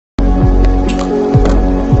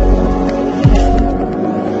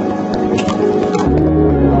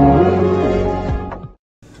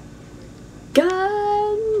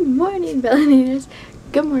Anyways,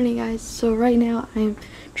 good morning guys. So right now I'm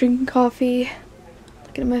drinking coffee,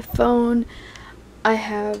 looking at my phone. I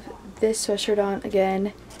have this sweatshirt on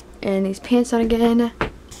again and these pants on again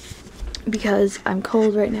because I'm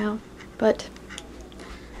cold right now. But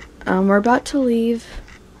we're about to leave.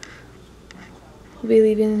 We'll be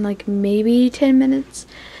leaving in like maybe 10 minutes,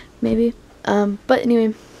 maybe. But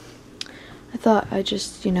anyway, I thought I'd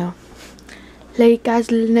just, you know, let you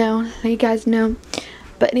guys know.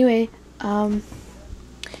 But anyway,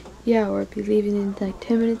 yeah, we'll be leaving in like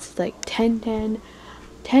 10 minutes. It's like 10:10,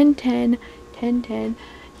 10:10.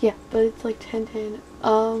 Yeah, but it's like 10:10.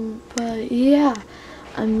 But yeah,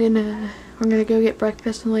 we're gonna go get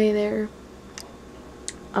breakfast and lay there.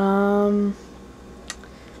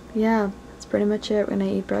 Yeah, that's pretty much it. We're gonna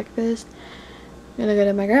eat breakfast. I'm gonna go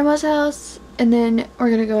to my grandma's house, and then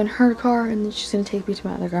we're gonna go in her car, and then she's gonna take me to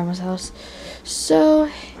my other grandma's house. So,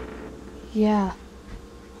 yeah.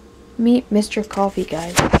 Meet Mr. Coffee,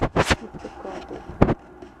 guys. Mr.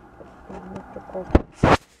 Coffee.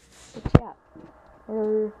 But yeah,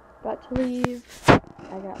 we're about to leave. I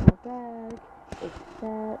got my bag. It's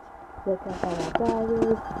set. Look at how my bag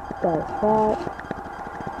is. That's that.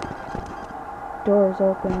 Doors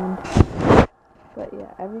opened. But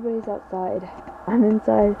yeah, everybody's outside. I'm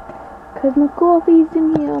inside. Cause my coffee's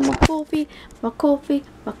in here. My coffee.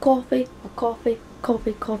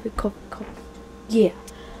 Yeah.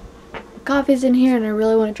 Coffee's in here and I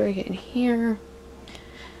really want to drink it in here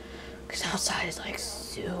because outside is like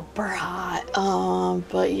super hot.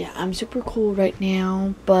 But yeah, I'm super cold right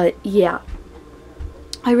now, but yeah,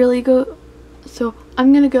 I really go, so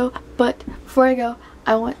I'm gonna go. But before I go,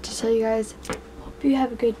 I want to tell you guys, hope you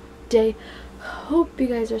have a good day, hope you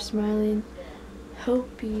guys are smiling,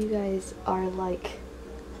 hope you guys are like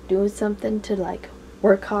doing something to like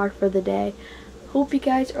work hard for the day, hope you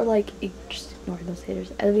guys are like just ignore those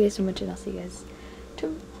haters. I love you guys so much, and I'll see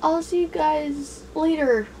you guys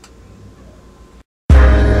later.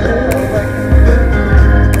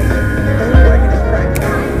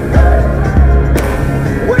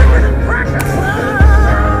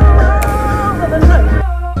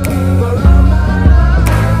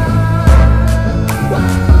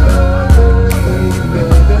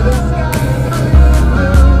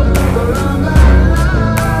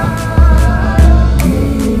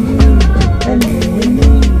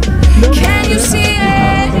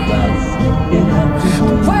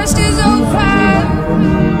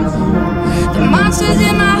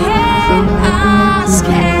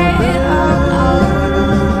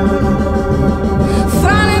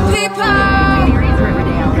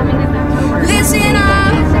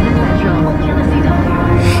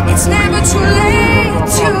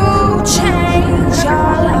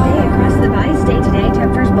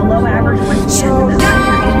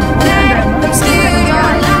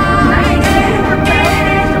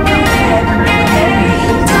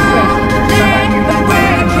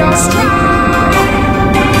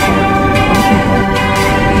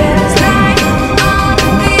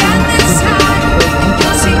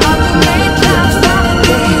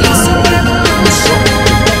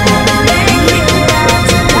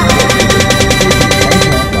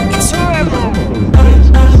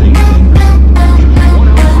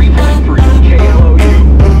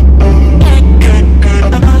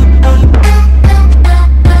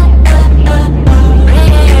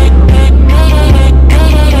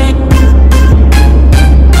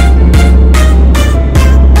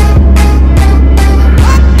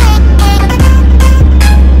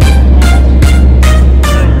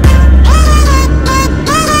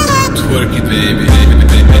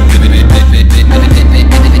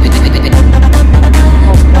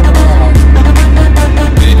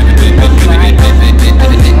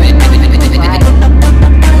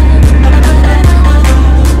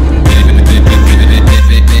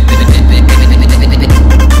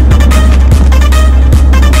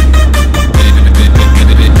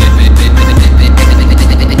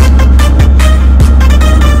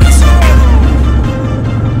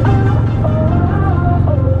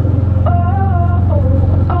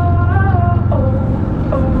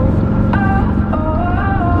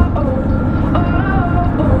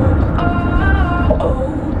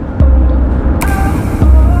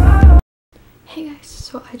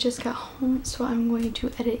 So I just got home, so I'm going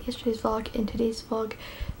to edit yesterday's vlog and today's vlog.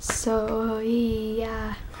 So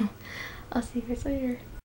yeah, I'll see you guys later.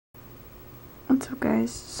 What's up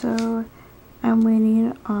guys? So I'm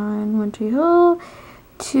waiting on One Tree Hill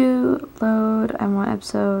to load. I'm on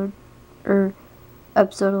episode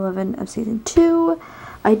 11 of season 2.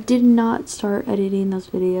 I did not start editing those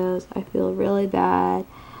videos. I feel really bad.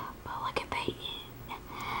 But look at Peyton.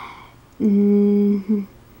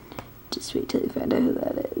 Just wait till you find out who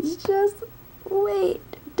that is. Just wait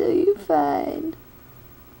till you find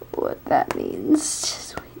what that means.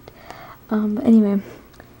 Just wait. But anyway,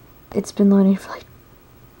 it's been loading for like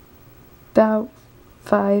about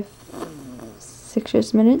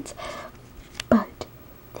 5-6 minutes, but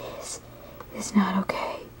this is not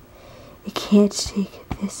okay. It can't take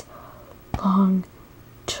this long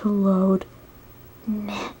to load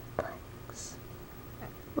Netflix.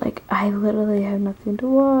 Like, I literally have nothing to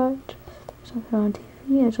watch. There's nothing on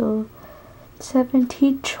TV until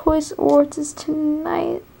 17 Choice Awards is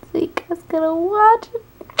tonight. So you guys gotta watch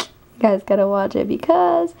it. You guys gotta watch it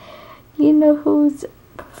because you know who's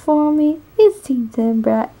performing. It's Team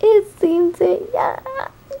Zembra. It's Team Zembra. Yeah,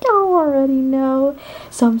 y'all already know.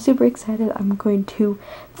 So I'm super excited. I'm going to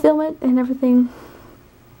film it and everything.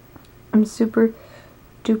 I'm super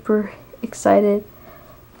duper excited.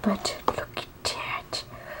 But look at that.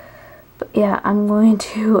 But yeah, I'm going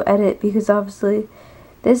to edit because obviously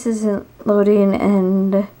this isn't loading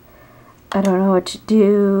and I don't know what to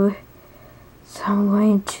do. So I'm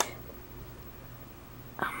going to...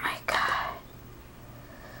 Oh my god.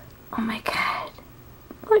 Oh my god.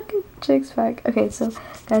 Look at Jake's back. Okay, so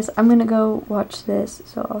guys, I'm gonna go watch this.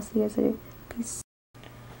 So I'll see you guys later. Peace.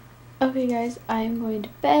 Okay guys, I'm going to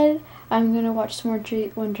bed. I'm gonna watch some more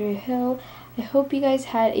One Tree Hill. I hope you guys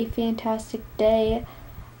had a fantastic day.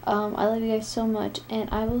 I love you guys so much and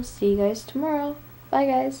I will see you guys tomorrow. Bye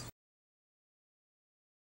guys.